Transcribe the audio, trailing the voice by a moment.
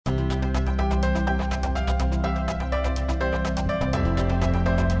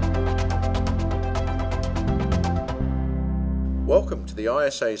to the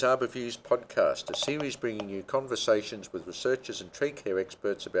ISA's ArborViews podcast, a series bringing you conversations with researchers and tree care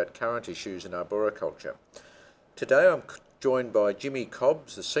experts about current issues in arboriculture. Today I'm joined by Jimmie Cobb,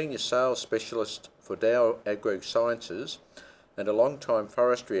 the Senior Sales Specialist for Dow AgroScience and a long-time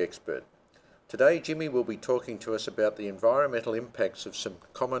forestry expert. Today Jimmie will be talking to us about the environmental impacts of some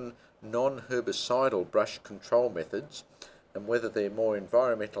common non-herbicidal brush control methods and whether they're more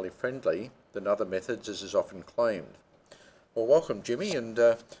environmentally friendly than other methods as is often claimed. Well, welcome Jimmie, and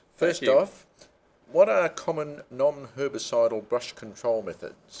first off, what are common non-herbicidal brush control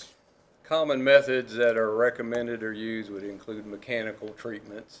methods? Common methods that are recommended or used would include mechanical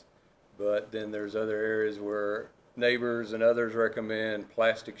treatments, but then there's other areas where neighbors and others recommend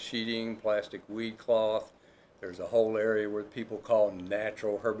plastic sheeting, plastic weed cloth. There's a whole area where people call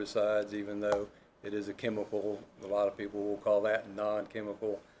natural herbicides, even though it is a chemical. A lot of people will call that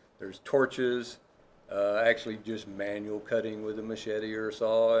non-chemical. There's torches, actually just manual cutting with a machete or a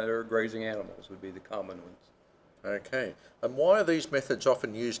saw, or grazing animals would be the common ones. Okay, and why are these methods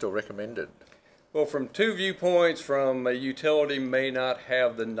often used or recommended? Well, from two viewpoints: from a utility may not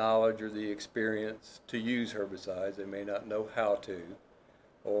have the knowledge or the experience to use herbicides, they may not know how to,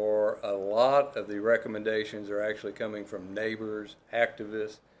 or a lot of the recommendations are actually coming from neighbors,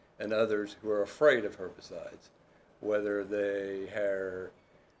 activists, and others who are afraid of herbicides, whether they are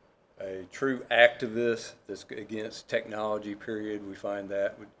a true activist that's against technology, period. We find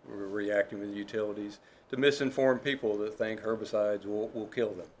that we're reacting with utilities to misinformed people that think herbicides will kill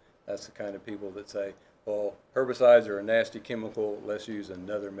them. That's the kind of people that say, well, herbicides are a nasty chemical, let's use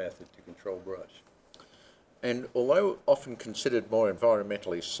another method to control brush. And although often considered more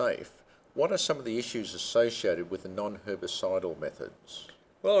environmentally safe, what are some of the issues associated with the non-herbicidal methods?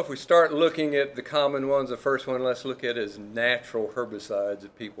 Well, if we start looking at the common ones, the first one let's look at is natural herbicides,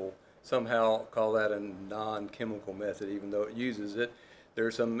 that people somehow call that a non-chemical method, even though it uses it. There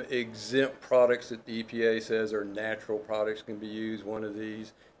are some exempt products that the EPA says are natural products can be used. One of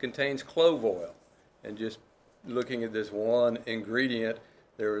these contains clove oil. And just looking at this one ingredient,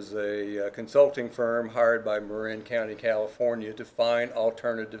 there was a consulting firm hired by Marin County, California to find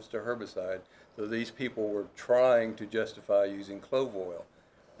alternatives to herbicide. So these people were trying to justify using clove oil.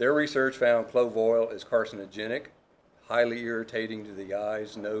 Their research found clove oil is carcinogenic, highly irritating to the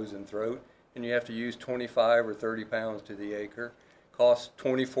eyes, nose, and throat, and you have to use 25 or 30 pounds to the acre. Costs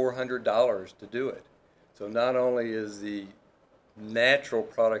 $2,400 to do it. So not only is the natural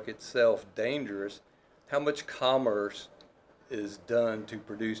product itself dangerous, how much commerce is done to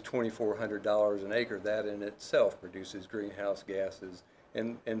produce $2,400 an acre? That in itself produces greenhouse gases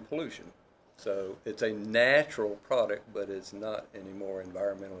and pollution. So it's a natural product, but it's not any more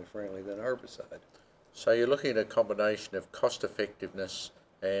environmentally friendly than a herbicide. So you're looking at a combination of cost effectiveness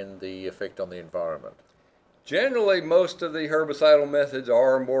and the effect on the environment. Generally, most of the herbicidal methods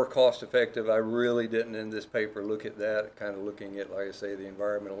are more cost effective. I really didn't in this paper look at that, kind of looking at, like I say, the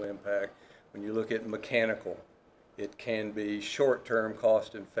environmental impact. When you look at mechanical, it can be short-term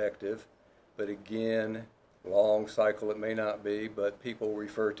cost effective, but again, long cycle it may not be, but people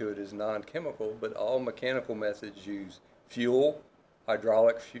refer to it as non-chemical. But all mechanical methods use fuel,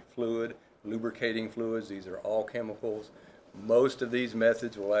 hydraulic fluid, lubricating fluids. These are all chemicals. Most of these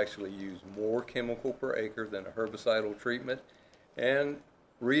methods will actually use more chemical per acre than a herbicidal treatment. And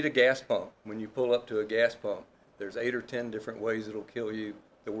read a gas pump. When you pull up to a gas pump, there's 8 or 10 different ways it'll kill you.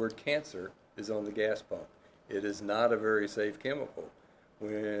 The word cancer is on the gas pump. It is not a very safe chemical.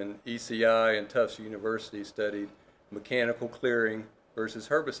 When ECI and Tufts University studied mechanical clearing versus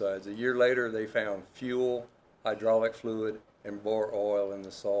herbicides, a year later they found fuel, hydraulic fluid, and bore oil in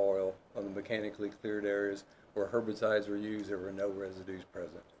the soil on the mechanically cleared areas. Where herbicides were used, there were no residues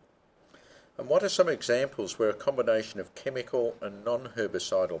present. And what are some examples where a combination of chemical and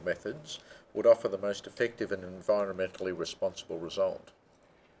non-herbicidal methods would offer the most effective and environmentally responsible result?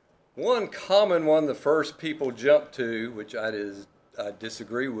 One common one the first people jump to, which I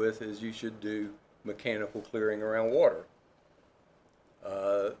disagree with, is you should do mechanical clearing around water.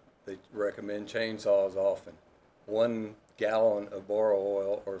 They recommend chainsaws often. 1 gallon of bore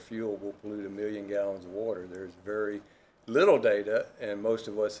oil or fuel will pollute 1 million gallons of water. There's very little data, and most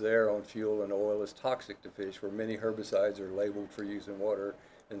of what's there on fuel and oil is toxic to fish, where many herbicides are labeled for use in water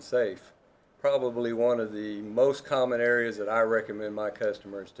and safe. Probably one of the most common areas that I recommend my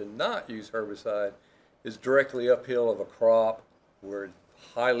customers to not use herbicide is directly uphill of a crop where it's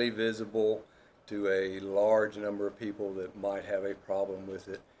highly visible to a large number of people that might have a problem with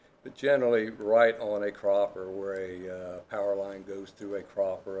it. But generally right on a crop, or where a power line goes through a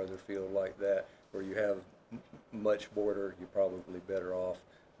crop or other field like that, where you have much border, you're probably better off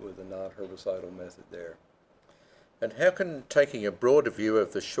with a non-herbicidal method there. And how can taking a broader view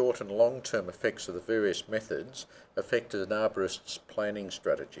of the short and long-term effects of the various methods affect an arborist's planning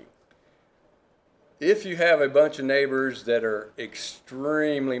strategy? If you have a bunch of neighbors that are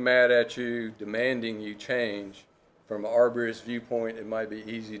extremely mad at you, demanding you change, from an arborist viewpoint, it might be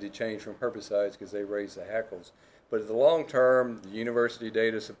easy to change from herbicides because they raise the hackles. But in the long term, the university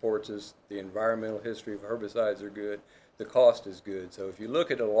data supports us, the environmental history of herbicides are good, the cost is good. So if you look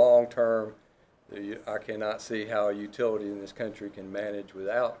at the long term, I cannot see how a utility in this country can manage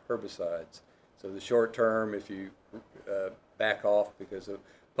without herbicides. So the short term, if you back off because of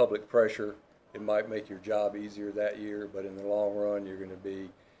public pressure, it might make your job easier that year, but in the long run, you're going to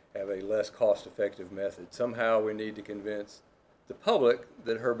have a less cost-effective method. Somehow we need to convince the public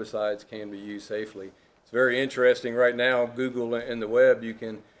that herbicides can be used safely. It's very interesting right now, Google and the web, you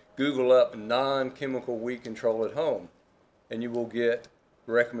can Google up non-chemical weed control at home, and you will get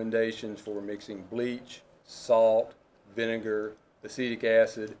recommendations for mixing bleach, salt, vinegar, acetic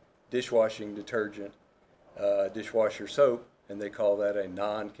acid, dishwashing detergent, dishwasher soap, and they call that a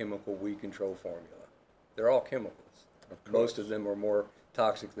non-chemical weed control formula. They're all chemicals. Most of them are more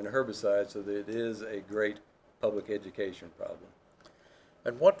toxic than herbicides, so that it is a great public education problem.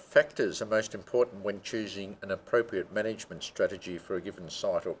 And what factors are most important when choosing an appropriate management strategy for a given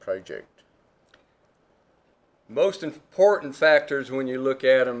site or project? Most important factors when you look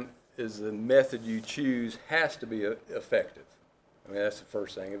at them is the method you choose has to be effective. I mean, that's the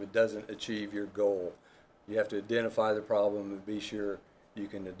first thing. If it doesn't achieve your goal, you have to identify the problem and be sure you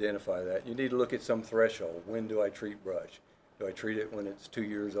can identify that. You need to look at some threshold. When do I treat brush? Do I treat it when it's 2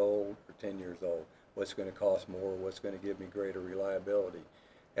 years old or 10 years old? What's going to cost more? What's going to give me greater reliability?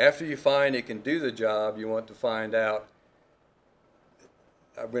 After you find it can do the job, you want to find out.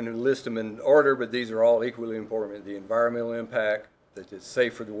 I'm going to list them in order, but these are all equally important. The environmental impact, that it's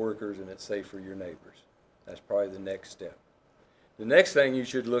safe for the workers and it's safe for your neighbors. That's probably the next step. The next thing you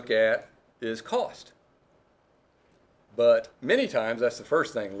should look at is cost. But many times that's the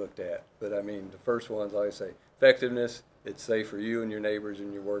first thing looked at. But I mean, the first ones, like I say, effectiveness, it's safe for you and your neighbors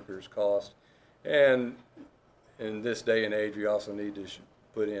and your workers, cost. And in this day and age, you also need to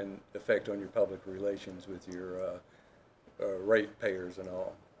put in effect on your public relations with your ratepayers and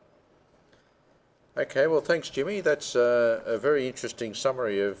all. Okay, well thanks Jimmy. That's a very interesting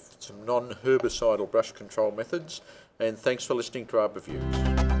summary of some non-herbicidal brush control methods, and thanks for listening to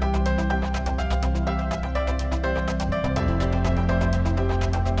ArborViews.